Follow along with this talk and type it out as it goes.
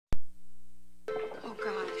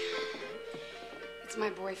It's my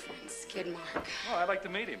boyfriend, Skidmark. Oh, I'd like to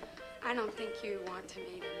meet him. I don't think you want to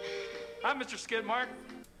meet him. Hi, Mr. Skidmark.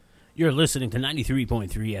 You're listening to 93.3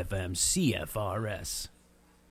 FM CFRS.